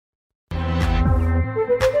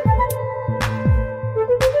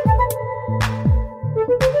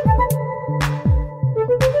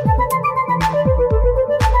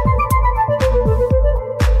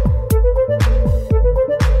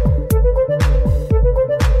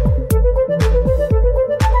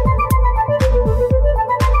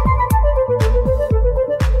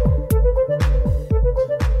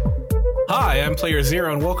Player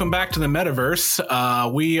Zero, and welcome back to the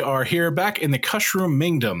Metaverse. We are here back in the Kushroom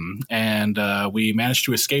Mingdom, and we managed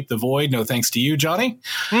to escape the void. No thanks to you, Johnny.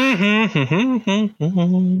 Yep.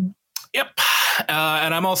 And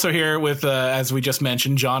I'm also here with, as we just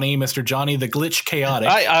mentioned, Johnny, Mr. Johnny the Glitch Chaotic.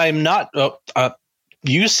 I'm not.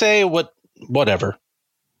 You say whatever.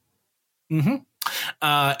 Mm-hmm.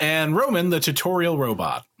 And Roman, the tutorial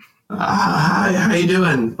robot. Hi, how you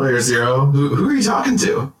doing, Player Zero? Who are you talking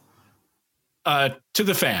to? To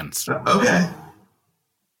the fans.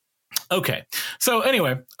 Okay. So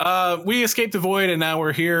anyway, we escaped the void, and now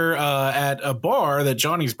we're here at a bar that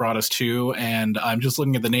Johnny's brought us to, and I'm just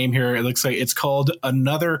looking at the name here. It looks like it's called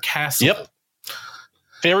Another Castle. Yep.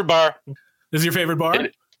 Favorite bar. This is your favorite bar?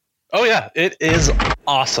 Oh, yeah. It is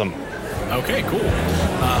awesome. Okay, cool.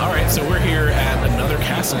 All right, so we're here at Another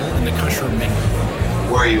Castle in the Kushroom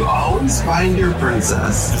Mingdom. Where you always find your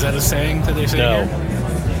princess. Is that a saying that they say No. here?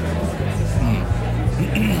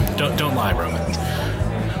 Don't lie, Roman.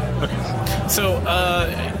 Okay. So,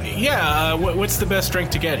 what's the best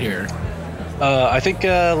drink to get here? I think,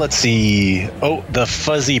 let's see. Oh, the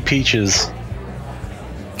Fuzzy Peaches.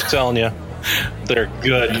 I'm telling you. They're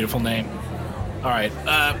good. Beautiful name. All right.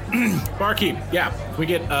 Barkeep, yeah. We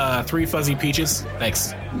get 3 Fuzzy Peaches.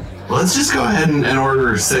 Thanks. Let's just go ahead and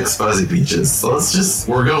order 6 Fuzzy Peaches. So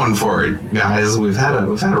we're going for it, guys. We've had a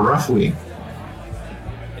rough week.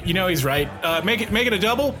 You know he's right. Make it a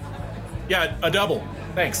double. Yeah, a double.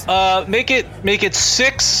 Thanks. Make it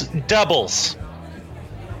 6 doubles.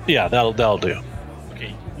 Yeah, that'll do.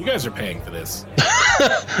 Okay, you guys are paying for this.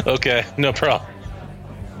 Okay, no problem.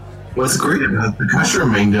 What's great about the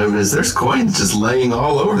Kushroom Mingdom is there's coins just laying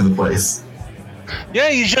all over the place. Yeah,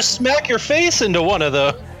 you just smack your face into one of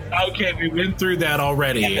the. Okay, we went through that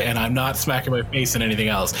already, and I'm not smacking my face in anything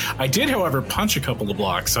else. I did, however, punch a couple of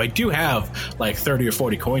blocks, so I do have like 30 or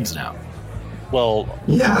 40 coins now. Well,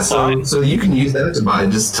 yeah, so you can use that to buy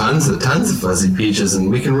just tons of Fuzzy Peaches, and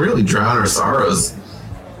we can really drown our sorrows.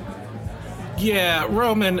 Yeah,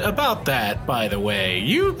 Roman, about that, by the way,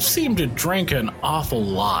 you seem to drink an awful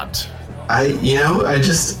lot. I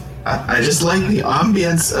just like the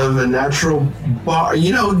ambience of a natural bar.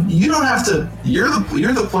 You don't have to. You're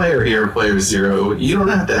the player here, Player Zero. You don't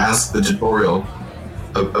have to ask the tutorial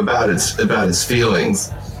about its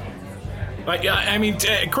feelings. I mean,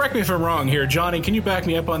 correct me if I'm wrong here, Johnny. Can you back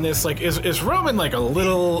me up on this? Like, is Roman like a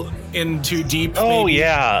little in too deep? Oh maybe?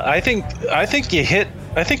 Yeah, I think you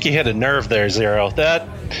hit a nerve there, Zero. That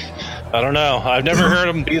I don't know. I've never heard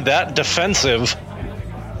him be that defensive.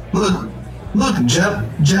 Look,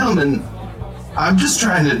 gentlemen, I'm just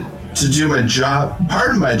trying to do my job.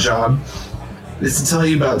 Part of my job is to tell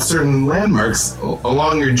you about certain landmarks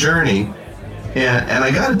along your journey. And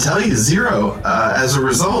I gotta tell you, Zero, as a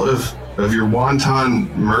result of your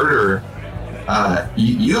wanton murder,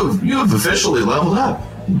 you have officially leveled up.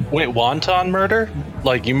 Wait, wonton murder?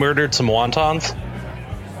 Like you murdered some wontons?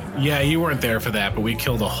 Yeah, you weren't there for that, but we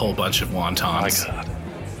killed a whole bunch of wontons. Oh my god.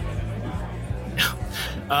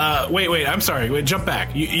 Wait, I'm sorry. Wait, jump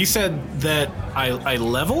back. You said that I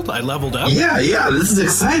leveled? I leveled up? Yeah, this is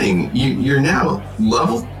exciting. You're now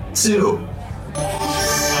level 2.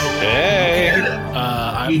 Hey!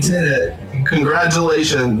 You did it.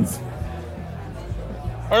 Congratulations.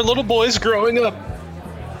 Our little boy's growing up.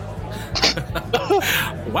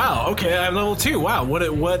 Wow, okay, I'm level 2. Wow,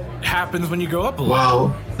 what happens when you go up a level?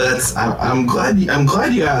 Well, I'm glad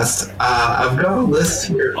you asked. I've got a list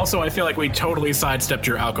here. Also, I feel like we totally sidestepped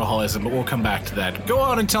your alcoholism, but we'll come back to that. Go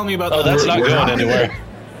on and tell me about Oh, that's not going anywhere.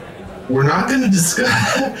 We're not going to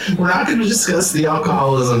discuss the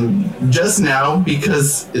alcoholism just now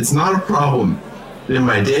because it's not a problem in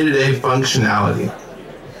my day-to-day functionality.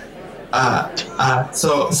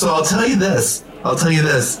 So I'll tell you this.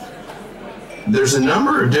 There's a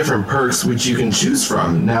number of different perks which you can choose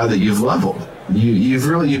from now that you've leveled. You've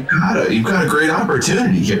got a great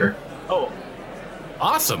opportunity here. Oh,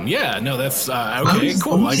 awesome! Yeah, no, that's okay.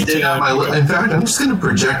 Cool. In fact, I'm just going to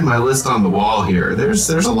project my list on the wall here. There's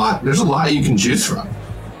a lot you can choose from.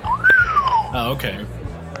 Oh, okay.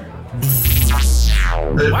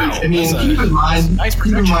 Wow, I mean, keep in mind,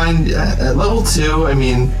 at level 2, I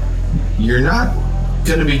mean, you're not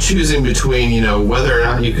going to be choosing between, whether or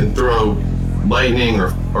not you can throw lightning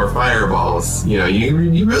or fireballs. You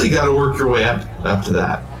really got to work your way up to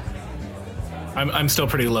that. I'm still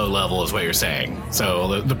pretty low level, is what you're saying.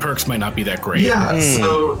 So the perks might not be that great. Yeah.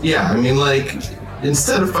 So I mean, like,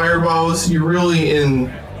 instead of fireballs, you're really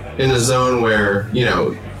in a zone where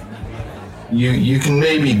you can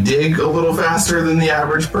maybe dig a little faster than the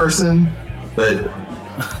average person, but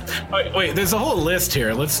Wait, there's a whole list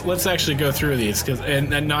here. Let's actually go through these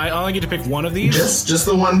and I only get to pick one of these. Just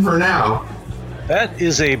the one for now. That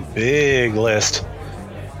is a big list.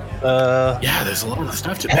 Yeah, there's a lot of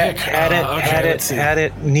stuff to pick. Had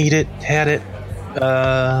it, need it, had it.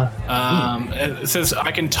 It says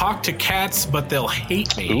I can talk to cats, but they'll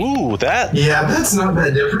hate me. Ooh, that. Yeah, that's not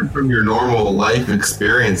that different from your normal life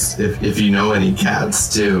experience if you know any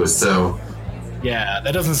cats too. So Yeah,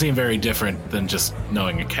 that doesn't seem very different than just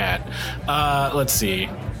knowing a cat. Let's see.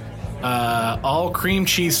 All cream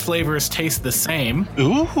cheese flavors taste the same.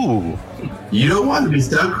 Ooh. you don't want to be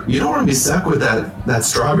stuck. You don't want to be stuck with that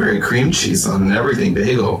strawberry cream cheese on an everything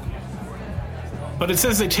bagel. But it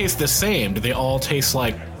says they taste the same. Do they all taste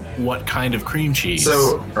like what kind of cream cheese?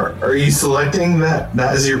 So are you selecting that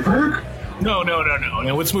as your perk? No.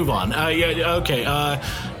 Let's move on. Yeah, okay.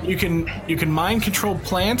 You can mind control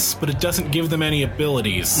plants, but it doesn't give them any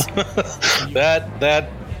abilities. That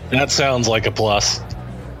sounds like a plus.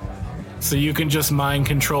 So you can just mind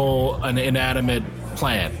control an inanimate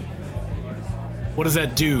plant. What does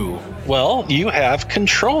that do? Well, you have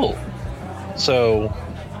control. So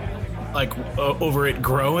Like over it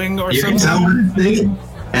growing or You can something? tell what it's thinking,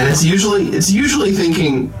 and it's usually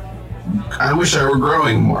thinking, "I wish I were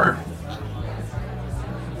growing more."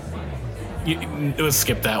 Let's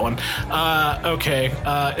skip that one. Okay.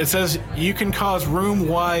 It says you can cause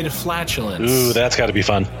room-wide flatulence. ooh, that's got to be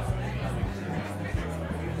fun.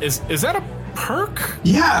 Is that a perk?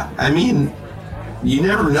 Yeah, I mean, you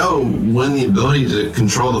never know when the ability to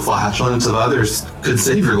control the flatulence of others could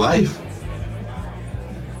save your life.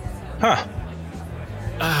 Huh.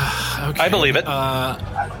 Okay. I believe it.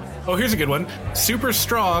 Oh, here's a good one. Super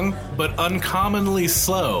strong, but uncommonly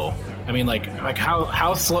slow. I mean, like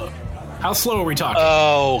how slow? How slow are we talking?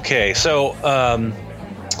 Okay, so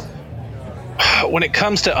when it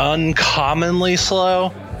comes to uncommonly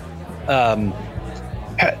slow,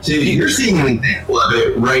 So you're seeing an example of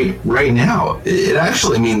it right now. It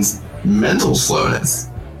actually means mental slowness.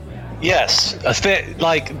 yes,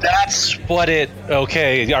 like that's what it.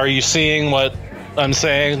 Okay, are you seeing what I'm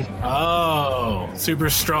saying? Oh,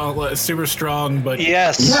 super strong, but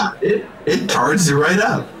Yes. Yeah, it tards you right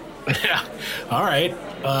up. yeah. All right.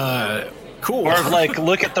 Cool. Or like,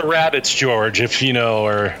 look at the rabbits, George, if you know,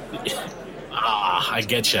 or I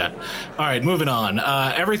getcha. All right, moving on.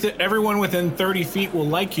 Everyone within 30 feet will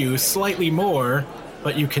like you slightly more,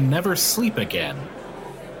 but you can never sleep again.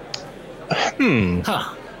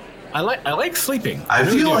 Huh. I like sleeping. I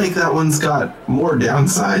really feel do. like that one's got more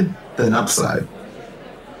downside than upside.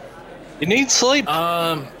 you need sleep.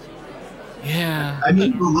 Yeah. I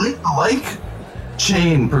mean, the like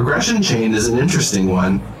progression chain is an interesting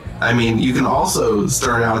one. I mean, you can also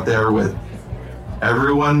start out there with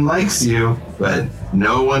everyone likes you, but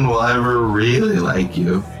no one will ever really like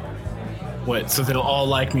you. What? So they'll all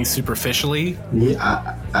like me superficially?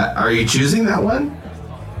 Yeah, are you choosing that one?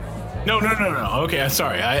 No. Okay, I'm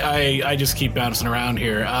sorry. I just keep bouncing around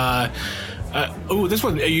here. This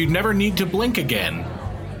one. You never need to blink again.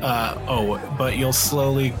 But you'll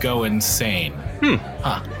slowly go insane.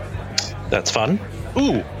 Huh. That's fun.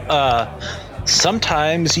 Ooh,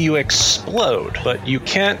 sometimes you explode, but you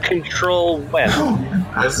can't control when.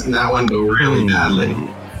 Oh, I've seen that one go really badly.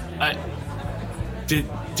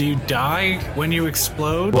 Do you die when you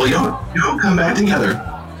explode? Well, you don't come back together.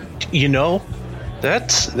 You know,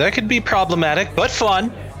 that could be problematic, but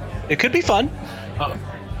fun. It could be fun.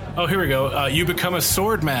 Oh, here we go. You become a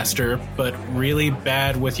sword master, but really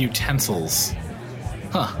bad with utensils.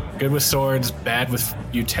 Huh. Good with swords, bad with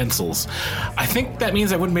utensils. I think that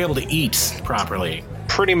means I wouldn't be able to eat properly.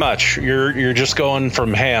 Pretty much. You're just going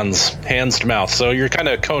from hands to mouth. So you're kind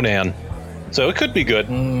of Conan. So it could be good.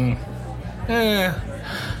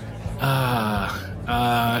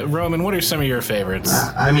 Roman, what are some of your favorites?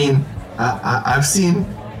 I mean, I've seen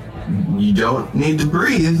you don't need to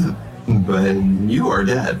breathe, but you are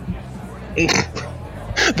dead.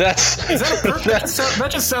 Is that a perk?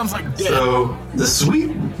 That just sounds like death. So the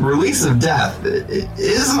sweet release of death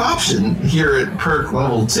is an option here at perk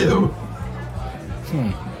level 2.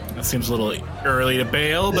 That seems a little early to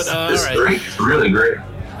bail, but all this right. drink is really great.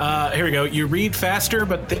 Here we go. You read faster,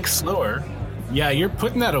 but think slower. Yeah, you're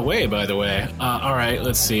putting that away, by the way. All right,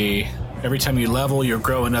 let's see. Every time you level, you'll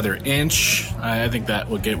grow another inch. I think that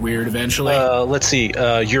will get weird eventually. Let's see.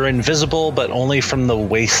 You're invisible, but only from the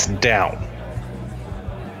waist down.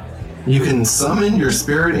 You can summon your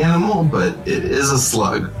spirit animal, but it is a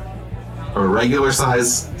slug. A regular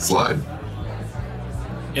size slug.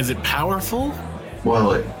 Is it powerful?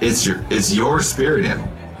 Well, it's your spirit animal.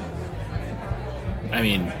 I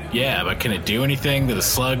mean, yeah, but can it do anything that a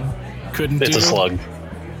slug couldn't do? It's a slug.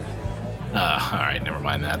 All right, never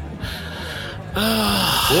mind that.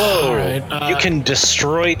 Whoa! All right, You can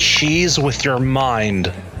destroy cheese with your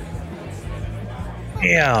mind.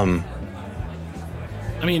 Damn.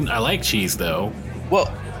 I mean, I like cheese, though. Well,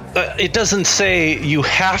 it doesn't say you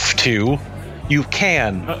have to. You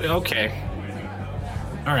can. Okay.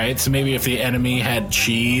 All right, so maybe if the enemy had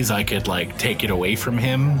cheese, I could, like, take it away from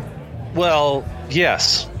him? Well,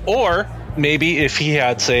 yes. Or maybe if he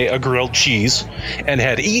had, say, a grilled cheese and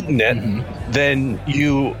had eaten it, then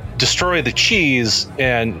you destroy the cheese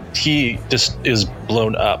and he just is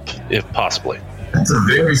blown up, if possibly. That's a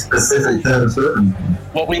very specific set of circumstances.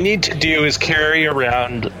 What we need to do is carry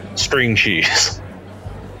around string cheese.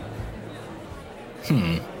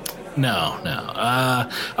 No.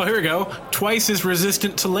 Oh, here we go. Twice as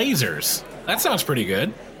resistant to lasers. That sounds pretty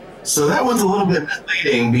good. So that one's a little bit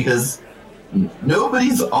misleading because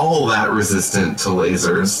nobody's all that resistant to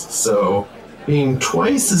lasers. So being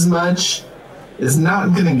twice as much is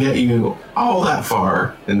not going to get you all that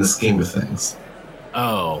far in the scheme of things.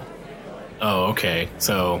 Oh, okay.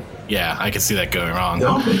 So, yeah, I can see that going wrong.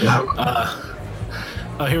 Don't make that.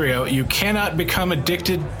 Oh, here we go. You cannot become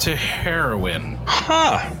addicted to heroin.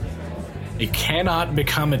 Huh. You cannot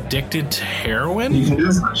become addicted to heroin? You can do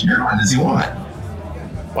as much heroin as you want.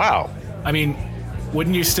 Wow. I mean,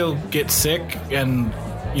 wouldn't you still get sick and,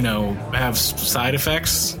 you know, have side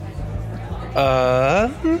effects?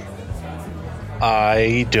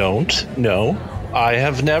 I don't know. I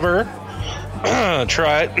have never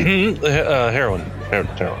tried heroin.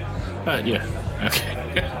 Yeah. Okay.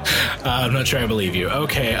 I'm not sure I believe you.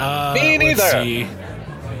 Okay. Me neither. Let's see.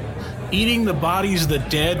 Eating the bodies of the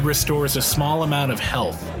dead restores a small amount of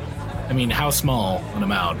health. I mean, how small an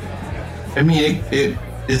amount? I mean,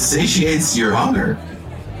 it satiates your hunger,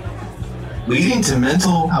 leading to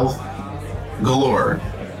mental health galore,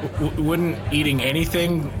 Wouldn't eating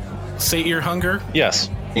anything sate your hunger? Yes.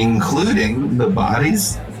 including the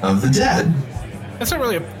bodies of the dead. That's not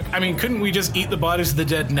really I mean, couldn't we just eat the bodies of the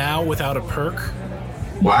dead now without a perk?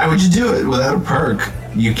 Why would you do it without a perk,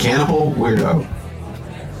 you cannibal weirdo?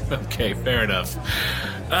 Okay, fair enough.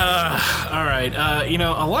 All right. You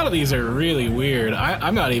know, a lot of these are really weird.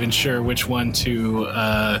 I'm not even sure which one to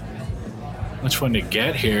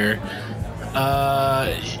get here.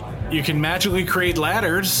 You can magically create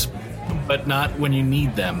ladders, but not when you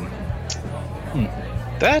need them.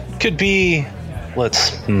 That could be.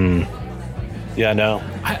 Yeah, no.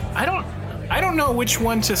 I don't know which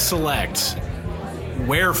one to select.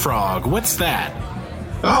 Werefrog. What's that?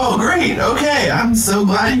 Oh, great. Okay, I'm so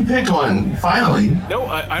glad you picked one. Finally. No,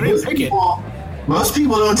 I didn't pick it. Most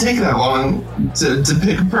people don't take that long to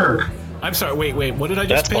pick a perk. I'm sorry. Wait. What did I just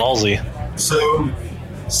That's pick? ballsy.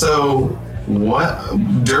 So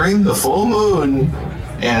what? During the full moon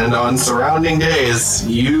and on surrounding days,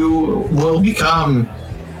 you will become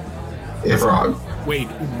a frog. Wait,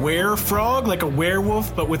 werefrog? Like a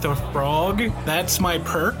werewolf, but with a frog? That's my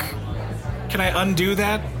perk? Can I undo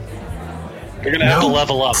that? You're gonna have to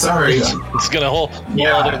level up. Sorry. It's gonna hold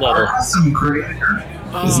Yeah, level. our custom creator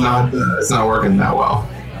is not working that well.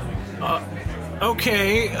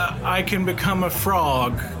 Okay, I can become a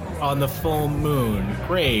frog on the full moon.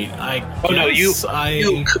 Great. You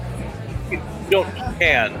don't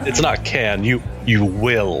can. It's not can. You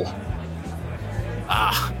will.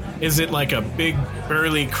 Is it like a big,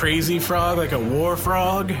 burly, crazy frog, like a war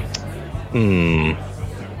frog?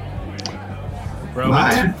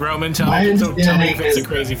 Roman, tell me if it's a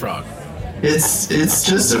crazy frog. It's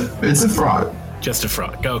just a frog. Just a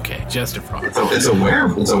frog. Okay, just a frog. It's a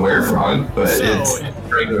were frog, but it's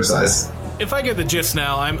regular size. If I get the gist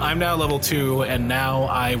now, I'm now level 2, and now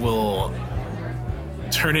I will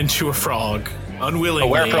turn into a frog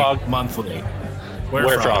unwillingly, a werefrog. monthly.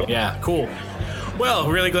 Werefrog. Yeah, cool. Well,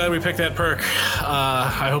 really glad we picked that perk.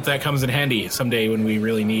 I hope that comes in handy someday when we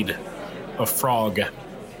really need a frog.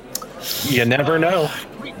 You never know.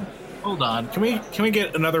 Hold on. Can we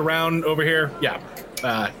get another round over here? Yeah.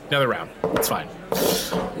 Another round. It's fine.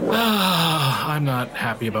 I'm not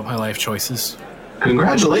happy about my life choices.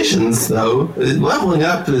 Congratulations, though. Leveling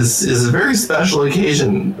up is a very special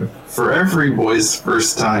occasion for every boy's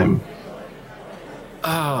first time.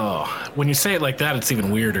 Oh, when you say it like that, it's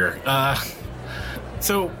even weirder.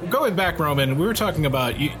 So going back, Roman, we were talking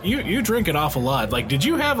about you drink an awful lot. Like, did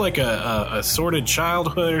you have like a sordid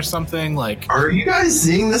childhood or something? Like, are you guys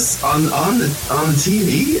seeing this on the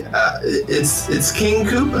TV? It's King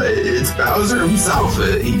Koopa. It's Bowser himself.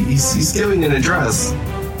 He's giving an address.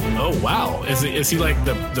 Oh wow, is he like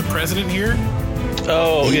the president here?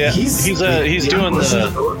 Oh yeah, he's doing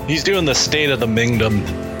the State of the Mingdom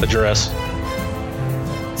address.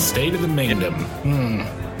 State of the Mingdom.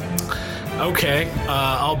 Okay,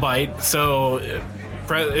 I'll bite. So,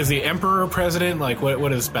 is the Emperor president? Like,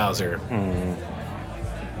 what is Bowser?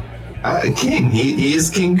 King. He is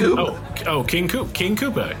King Koopa. Oh, King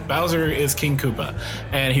Koopa. Bowser is King Koopa,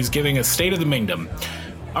 and he's giving a State of the Mingdom.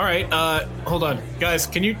 All right, hold on, guys.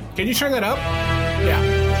 Can you turn that up? Yeah.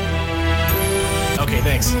 Okay,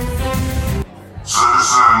 thanks.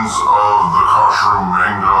 Citizens of the Mushroom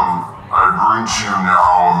Kingdom, I bring to you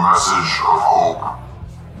now a message of hope.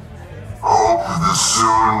 Hope that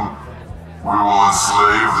soon we will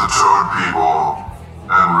enslave the Toad people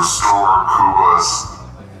and restore Koopas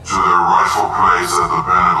to their rightful place at the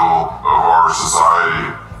pinnacle of our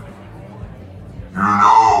society. You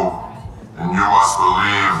know, and you must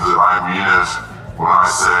believe that I mean it when I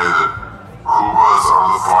say that Koopas are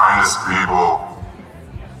the finest people.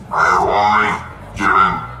 I have only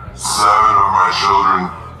given 7 of my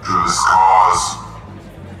children to this cause,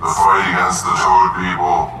 the fight against the Toad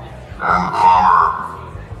people and the plumber.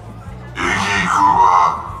 Iggy Koopa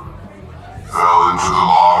fell into the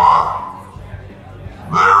lava.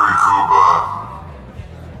 Larry Koopa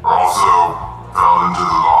also fell into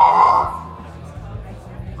the lava.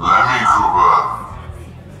 Lemmy Koopa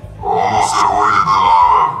almost avoided the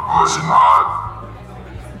lava, but did not.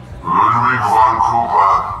 Ludwig von Koopa,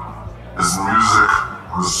 his music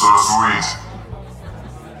was so sweet,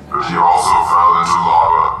 but he also fell into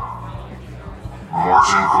lava.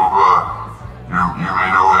 Morton Koopa, you may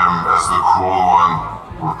know him as the cool one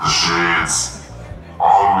with the shades.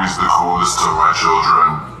 Always the coolest of my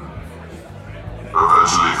children.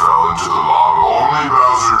 Eventually fell into the lava. Only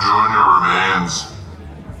Bowser Jr. remains.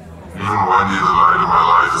 Even Wendy, the light of my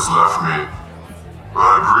life, has left me. But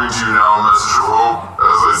I bring to you now a message of hope,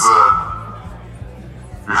 as I said.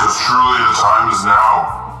 Because truly the time is now.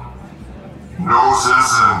 No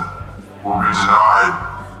citizen will be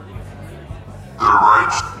denied their right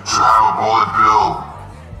to have a bullet bill.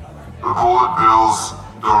 The bullet bills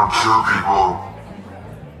don't kill people.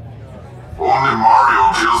 Only Mario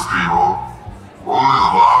kills people. Only the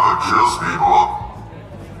lava kills people.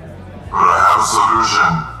 But I have a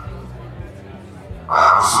solution. I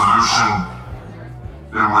have a solution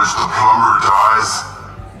in which the plumber dies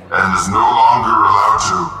and is no longer allowed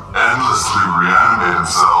to endlessly reanimate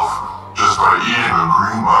himself just by eating a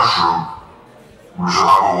green mushroom. We shall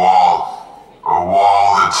have a wall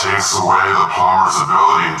that takes away the plumber's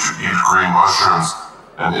ability to eat green mushrooms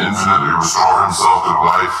and infinitely restore himself to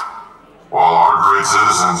life. While our great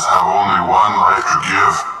citizens have only one life to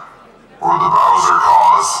give for the Bowser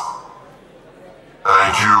cause.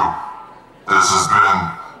 Thank you. This has been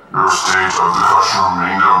your State of the Mushroom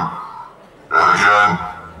Kingdom. And again,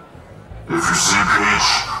 if you see Peach,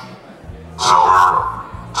 tell her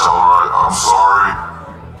I'm sorry,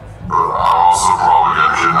 but I'm also probably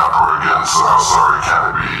gonna kidnap her again, so how sorry can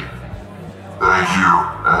it be? Thank you,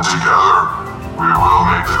 and together, we will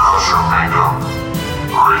make the Mushroom Kingdom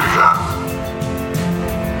great again.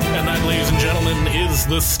 And that, ladies and gentlemen, is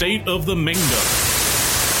the State of the Mingdom.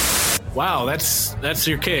 Wow, that's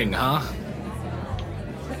your king, huh?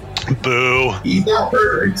 Boo. He's not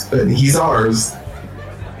perfect, but he's ours.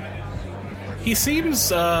 He seems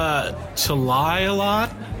to lie a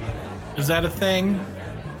lot. Is that a thing?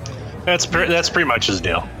 That's pretty much his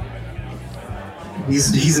deal.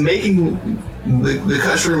 He's making the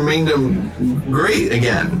Mushroom Kingdom great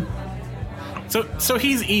again. So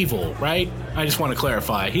he's evil, right? I just want to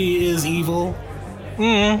clarify. He is evil.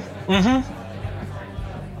 Yeah,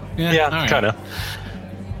 all right. kind of.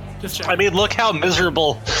 Just check. I mean, look how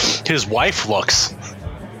miserable his wife looks.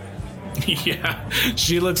 Yeah,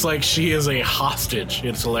 she looks like she is a hostage.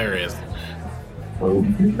 It's hilarious. Well,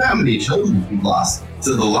 how many children we lost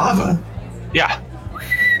to the lava? Yeah.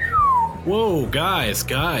 Whoa, guys,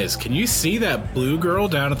 can you see that blue girl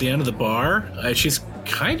down at the end of the bar? She's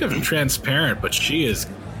kind of transparent, but she is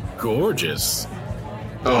gorgeous.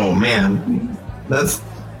 Oh man, that's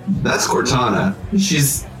Cortana.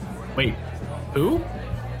 Wait, who?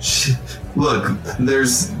 Look,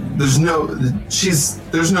 there's no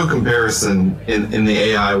comparison in the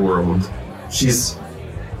AI world. She's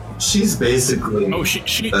basically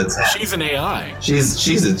she's an AI.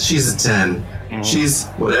 She's a 10. Mm-hmm. She's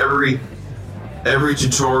what every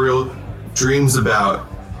tutorial dreams about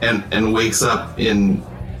and wakes up in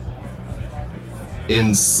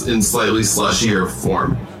slightly slushier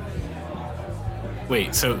form.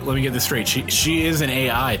 Wait, so let me get this straight. She is an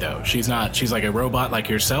AI though. She's like a robot like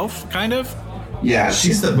yourself, kind of? Yeah,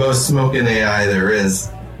 she's the most smoking AI there is.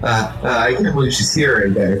 I can't believe she's here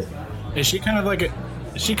right there. Is she kind of like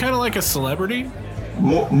a celebrity?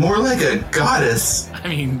 More like a goddess. I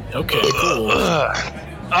mean, okay, cool.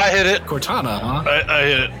 I hit it. Cortana, huh? I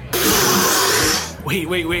hit it. Wait.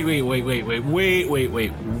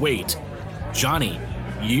 Johnny,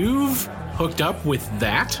 you've hooked up with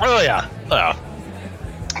that? Oh yeah.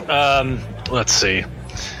 Let's see.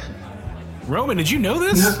 Roman, did you know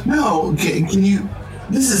this? No. Can you?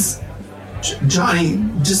 This is Johnny.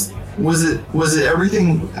 Just was it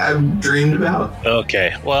everything I've dreamed about?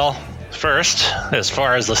 Okay. Well, first, as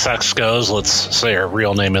far as the sex goes, let's say her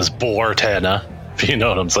real name is Bortana, if you know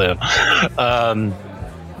what I'm saying.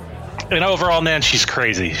 And overall, man, she's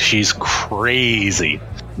crazy. She's crazy.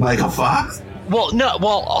 Like a fox? Well, no.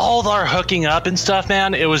 Well, all our hooking up and stuff,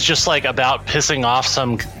 man, it was just like about pissing off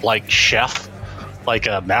some like chef, like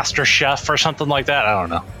a master chef or something like that. I don't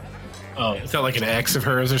know. Oh, is that like an ex of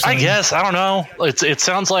hers or I something? guess, I don't know. It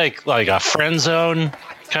sounds like a friend zone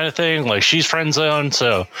kind of thing. Like she's friend zone,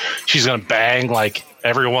 so she's gonna bang like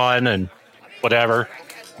everyone and whatever.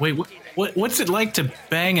 Wait, what's it like to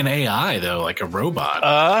bang an AI though, like a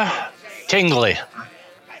robot? Tingly.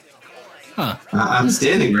 Huh. I'm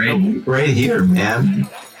standing right here, man.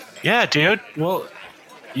 Yeah, dude. Well,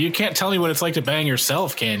 you can't tell me what it's like to bang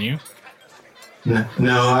yourself, can you? No,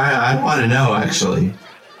 I want to know actually.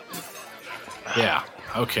 Yeah.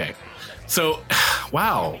 Okay. So,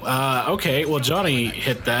 wow. Okay. Well, Johnny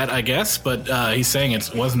hit that, I guess, but he's saying it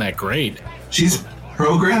wasn't that great. She's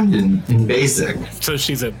programmed in basic. So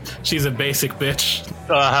she's a basic bitch.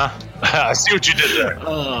 I see what you did there.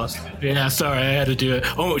 Oh, yeah. Sorry, I had to do it.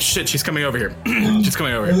 Oh shit, she's coming over here. She's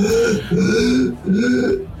coming over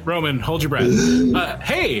here. Roman, hold your breath.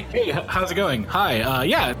 Hey, how's it going? Hi.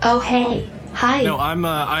 Yeah. Oh, hey. Hi. No,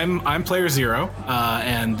 I'm Player Zero,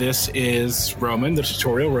 and this is Roman, the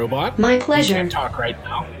tutorial robot. My You pleasure. can't talk right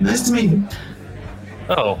now. Nice to meet you.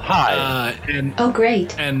 Oh, hi. Oh,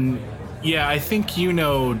 great. And yeah, I think you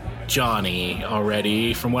know Johnny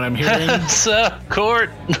already, from what I'm hearing. So, Court,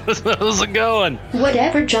 how's it going?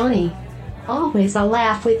 Whatever, Johnny. Always a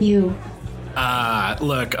laugh with you.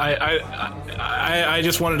 Look, I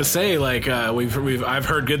just wanted to say, like, I've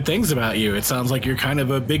heard good things about you. It sounds like you're kind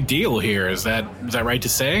of a big deal here. Is that right to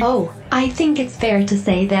say? Oh, I think it's fair to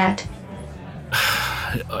say that.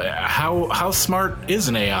 How smart is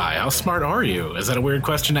an AI? How smart are you? Is that a weird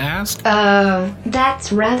question to ask?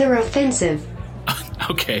 That's rather offensive.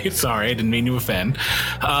 Okay, sorry, I didn't mean to offend.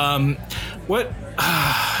 What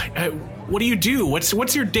do you do?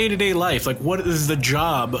 What's your day-to-day life? Like, what is the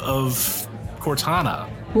job of Cortana?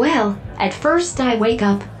 Well, at first I wake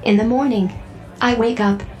up in the morning. I wake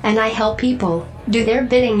up and I help people do their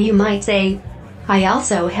bidding, you might say. I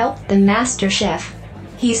also help the master chef.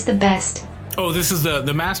 He's the best. Oh, this is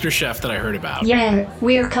the master chef that I heard about. Yeah,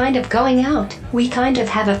 we're kind of going out. We kind of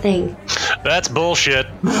have a thing. That's bullshit.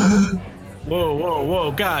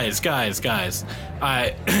 Whoa, guys.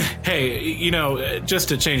 Hey, you know, just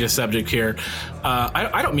to change the subject here,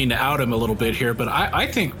 I don't mean to out him a little bit here, but I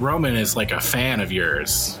think Roman is like a fan of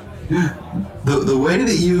yours. The way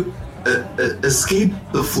that you escaped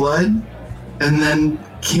the flood and then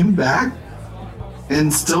came back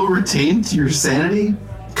and still retained your sanity,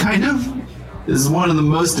 kind of, is one of the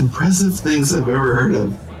most impressive things I've ever heard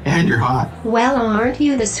of. And you're hot. Well, aren't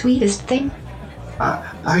you the sweetest thing?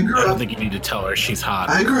 I grew I don't up. think you need to tell her she's hot.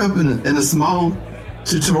 I grew up in a small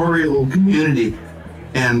tutorial community,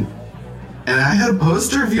 and I had a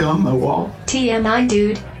poster of you on my wall. TMI,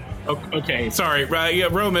 dude. Okay, sorry. Yeah,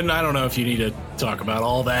 Roman, I don't know if you need to talk about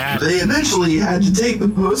all that. They eventually had to take the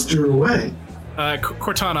poster away.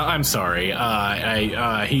 Cortana, I'm sorry.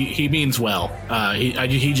 He means well.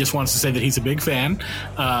 He just wants to say that he's a big fan.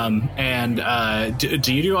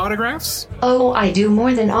 Do you do autographs? Oh, I do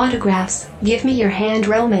more than autographs. Give me your hand,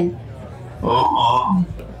 Roman. Oh,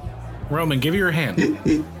 Roman, give her your hand.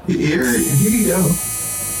 here you go.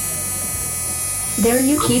 There,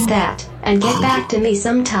 you keep that, and get back to me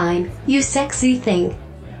sometime, you sexy thing.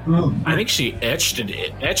 I think she etched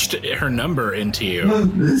her number into you.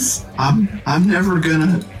 I'm never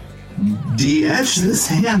gonna de-etch this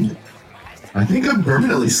hand. I think I'm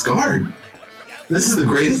permanently scarred. This is the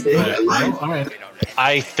greatest day of my life. All right.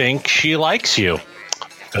 I think she likes you.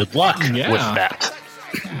 Good luck Yeah. with that.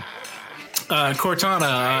 Cortana,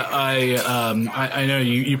 I know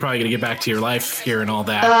you probably got to get back to your life here and all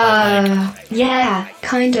that. Yeah,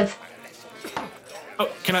 kind of. Oh,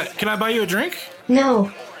 can I buy you a drink?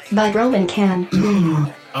 No, but Roman can.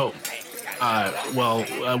 Oh,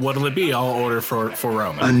 what'll it be? I'll order for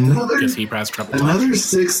Roman. Because he pressed triple touch. Another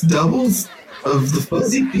 6 doubles of the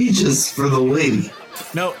fuzzy peaches for the lady.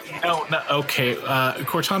 No. Okay,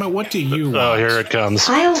 Cortana, what do you want? Oh, here it comes.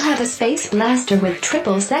 I'll have a space blaster with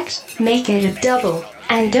triple sec, make it a double,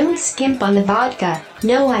 and don't skimp on the vodka.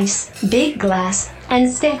 No ice, big glass, and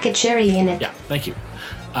stick a cherry in it. Yeah, thank you.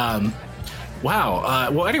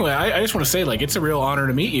 Wow. Well, anyway, I just want to say, like, it's a real honor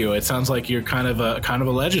to meet you. It sounds like you're kind of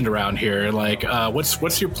a legend around here. Like,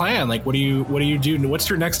 what's your plan? Like, what do you do? What's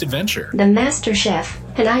your next adventure? The Master Chef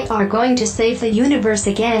and I are going to save the universe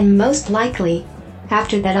again, most likely.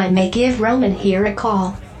 After that, I may give Roman here a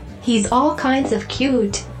call. He's all kinds of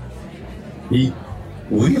cute. We've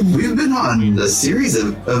been on a series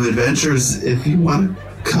of adventures. If you want to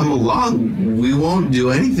come along, we won't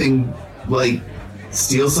do anything like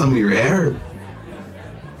steal some of your hair.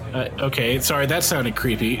 Okay, sorry, that sounded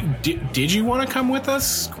creepy. Did you want to come with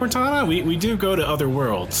us, Cortana? We do go to other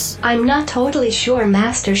worlds. I'm not totally sure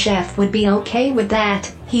Master Chef would be okay with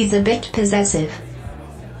that. He's a bit possessive.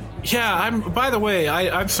 Yeah, by the way,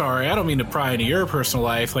 I'm sorry. I don't mean to pry into your personal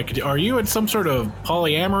life. Like, are you in some sort of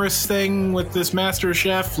polyamorous thing with this Master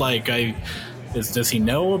Chef? Like, does he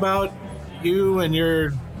know about you and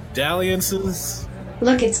your dalliances?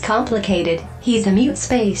 Look, it's complicated. He's a mute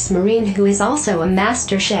space marine who is also a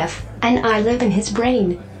Master Chef, and I live in his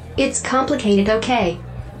brain. It's complicated, okay?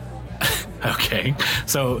 Okay,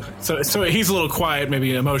 so he's a little quiet,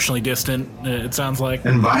 maybe emotionally distant. It sounds like.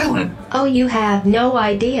 And violent. Oh, you have no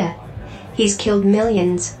idea. He's killed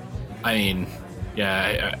millions. I mean,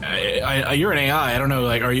 yeah, you're an AI. I don't know.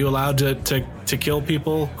 Like, are you allowed to kill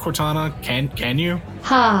people, Cortana? Can you?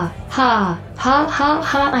 Ha, ha, ha, ha,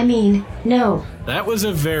 ha. I mean, no. That was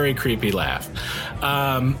a very creepy laugh.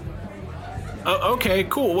 Okay,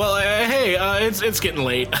 cool. Well, hey, it's getting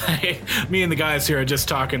late. Me and the guys here are just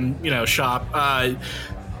talking, shop.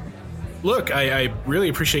 Look, I really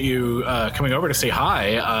appreciate you coming over to say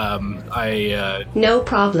hi. No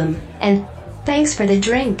problem. And thanks for the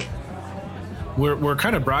drink. We're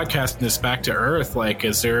kind of broadcasting this back to Earth. Like,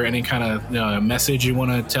 is there any kind of message you want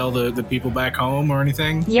to tell the people back home or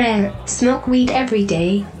anything? Yeah, smoke weed every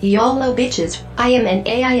day. YOLO bitches. I am an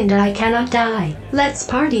AI and I cannot die. Let's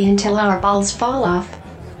party until our balls fall off.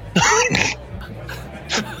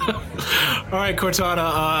 All right, Cortana,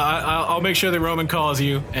 I'll make sure that Roman calls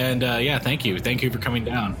you. And thank you. Thank you for coming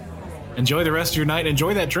down. Enjoy the rest of your night.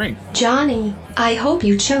 Enjoy that drink. Johnny, I hope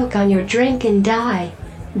you choke on your drink and die.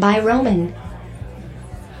 Bye, Roman.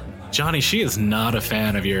 Johnny, she is not a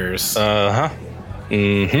fan of yours. Uh-huh.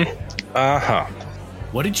 Mm-hmm. Uh-huh.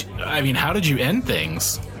 How did you end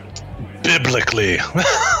things? Biblically.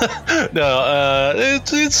 No,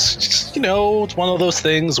 it's just, it's one of those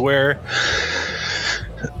things where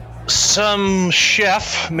some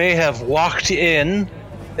chef may have walked in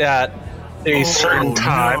at a certain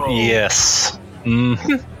time. No. Yes.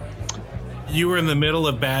 Mm-hmm. You were in the middle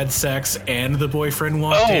of bad sex and the boyfriend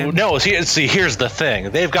walked in? Oh, no. See, here's the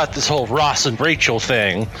thing. They've got this whole Ross and Rachel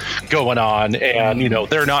thing going on, and,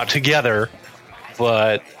 they're not together,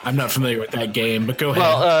 but... I'm not familiar with that game, but go ahead.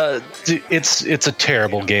 Well, it's a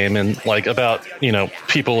terrible game, and, about,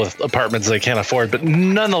 people with apartments they can't afford, but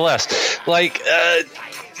nonetheless,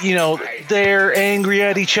 they're angry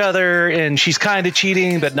at each other, and she's kind of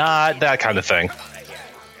cheating, but not, that kind of thing.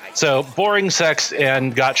 So, boring sex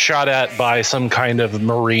and got shot at by some kind of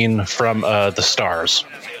marine from the stars.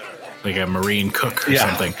 Like a marine cook or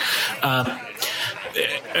something.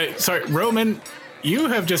 Sorry, Roman, you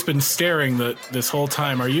have just been staring this whole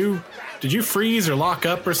time. Did you freeze or lock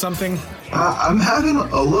up or something? I'm having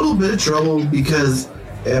a little bit of trouble because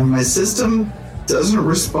my system doesn't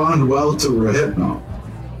respond well to Rohypnol.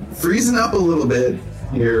 Freezing up a little bit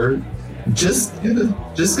here. Just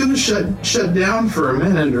gonna shut down for a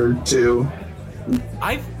minute or two.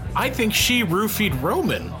 I think she roofied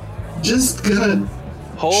Roman. Just gonna.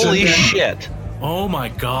 Holy shit! Oh my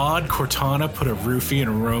God! Cortana put a roofie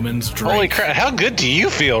in Roman's drink. Holy crap! How good do you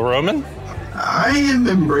feel, Roman? I am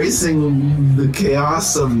embracing the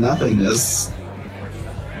chaos of nothingness.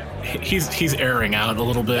 He's airing out a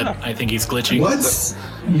little bit. I think he's glitching. What's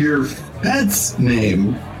your pet's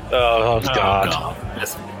name? Oh God!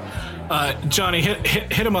 Yes. Johnny,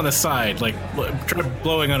 hit him on the side, try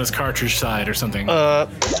blowing on his cartridge side or something. Ooh.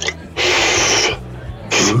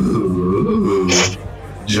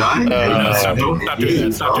 Johnny? Stop doing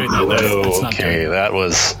that. Stop doing that. That's not okay, good. that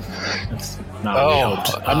was. Not what we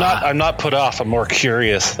hoped. I'm not put off. I'm more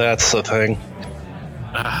curious. That's the thing.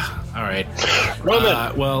 All right,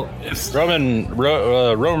 Roman.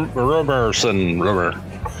 Romer.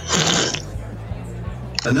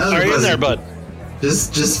 Another Are you in there, bud?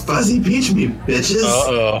 Just fuzzy peach me, bitches.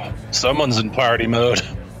 Uh-oh. Someone's in party mode.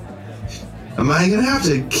 Am I gonna have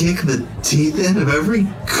to kick the teeth in of every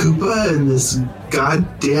Koopa in this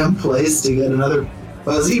goddamn place to get another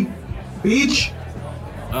fuzzy peach?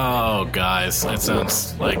 Oh, guys, that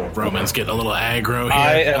sounds like Roman's getting a little aggro here.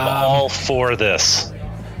 I am all for this.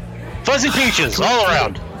 Fuzzy peaches all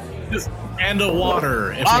around. And a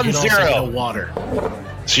water. If On we could also zero. get a water.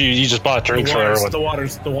 So you just bought drinks for everyone.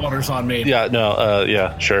 The water's on me. Yeah, no,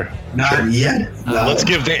 yeah, sure. Not yet. Let's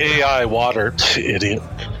give the AI water. Idiot.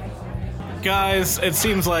 Guys, it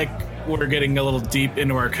seems like we're getting a little deep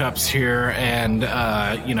into our cups here, and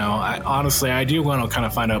honestly, I do want to kind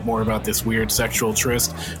of find out more about this weird sexual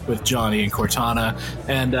tryst with Johnny and Cortana,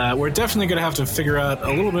 and we're definitely going to have to figure out a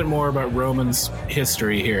little bit more about Roman's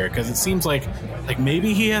history here, because it seems like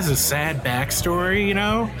maybe he has a sad backstory,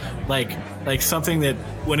 like something that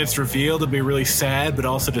when it's revealed it'd be really sad but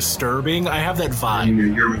also disturbing. I have that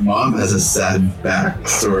vibe. Your mom has a sad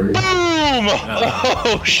backstory. Boom!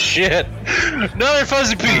 Oh shit! Another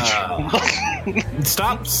fuzzy peach.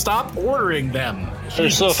 Stop ordering them. They're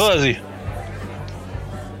so fuzzy.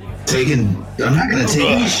 I'm not gonna take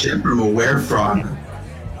any shit from a werefrog.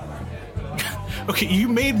 Okay, you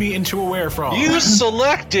made me into a werefrog. You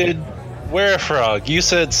selected werefrog. You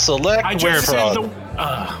said select I just werefrog. said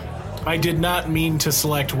I did not mean to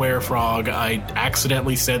select werefrog. I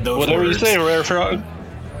accidentally said those Whatever words. you say, werefrog.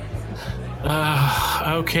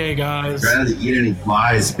 Okay, guys. Trying to eat any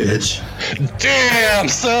flies, bitch. Damn,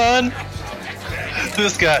 son.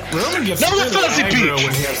 This guy. Roman gets Another really fuzzy aggro peach.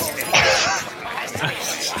 when he has...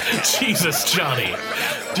 Jesus, Johnny.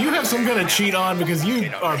 Do you have some kind of cheat on? Because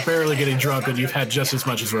you are barely getting drunk and you've had just as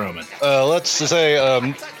much as Roman. Let's say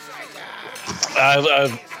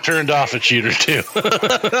I've turned off a cheat or two.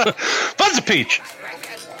 Fuzzy peach.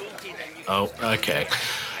 Oh, okay.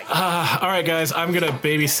 All right, guys, I'm going to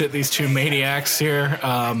babysit these two maniacs here.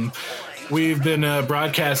 We've been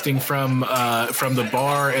broadcasting from the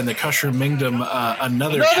bar in the Kusher Mingdom,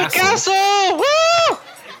 another castle. Woo!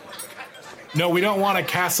 No, we don't want a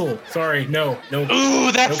castle. Sorry, no.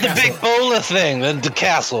 Ooh, that's No the castle. big bola thing, the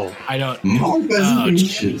castle. I don't. More Oh,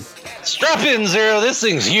 peaches. Strap in, Zero. This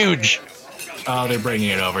thing's huge. Oh, they're bringing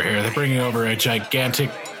it over here. They're bringing over a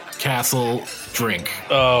gigantic castle drink.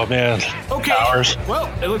 Oh man. Okay. Hours.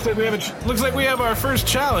 Well, it looks like we have our first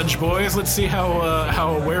challenge, boys. Let's see how a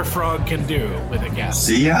werefrog can do with a castle.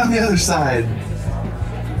 See you on the other side.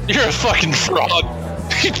 You're a fucking frog.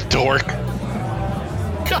 You dork.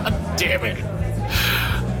 God damn it!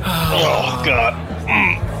 Oh god.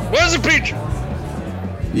 Where's the peach?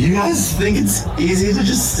 You guys think it's easy to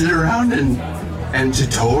just sit around and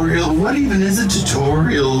tutorial? What even is it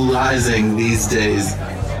tutorializing these days?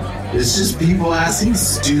 It's just people asking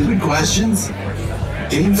stupid questions.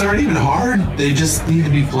 Games aren't even hard. They just need to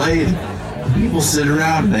be played. People sit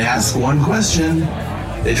around and they ask one question.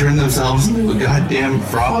 They turn themselves into a goddamn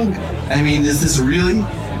frog. I mean, is this really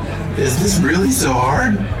so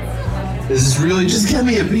hard? Is this really, just get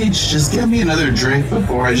me a peach, just get me another drink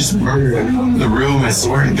before I just murder everyone in the room. I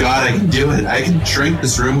swear to God, I can do it. I can drink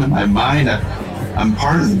this room with my mind. I'm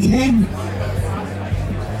part of the game.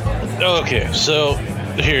 Okay, so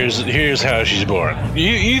here's how she's born.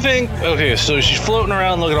 You think, okay, so she's floating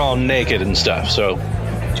around looking all naked and stuff. So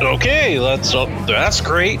okay, that's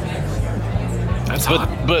great. That's hot.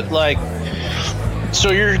 But like,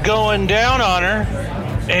 so you're going down on her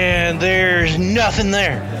and there's nothing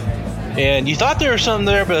there. And you thought there was something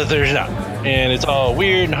there, but there's not. And it's all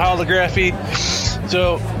weird and holography.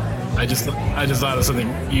 So I just thought of something.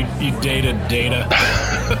 You dated Data.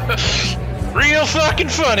 real fucking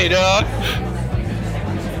funny, dog.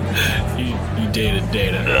 You dated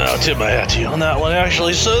Data. I'll tip my hat to you on that one,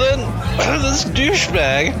 actually. So then, this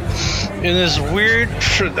douchebag in this weird,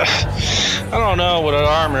 I don't know what an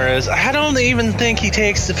armor is. I don't even think he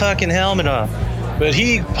takes the fucking helmet off. But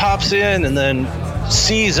he pops in and then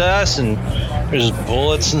sees us, and there's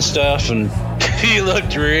bullets and stuff, and he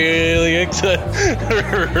looked really excited,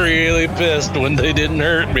 really pissed when they didn't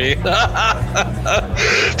hurt me.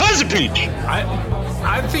 Fuzzy Peach!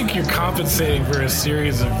 I think you're compensating for a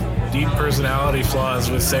series of deep personality flaws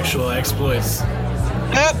with sexual exploits.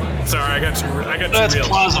 Sorry, I got too That's real.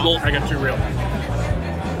 plausible. I got too real.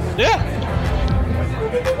 Yeah.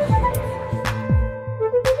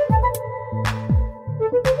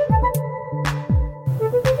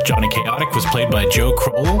 Johnny Chaotic was played by Joe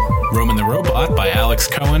Kroll, Roman the Robot by Alex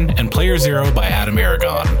Cohen, and Player Zero by Adam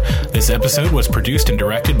Aragon. This episode was produced and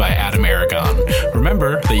directed by Adam Aragon.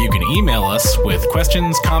 Remember that you can email us with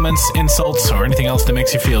questions, comments, insults, or anything else that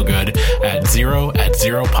makes you feel good at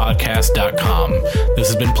 0@0podcast.com. This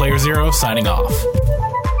has been Player Zero signing off.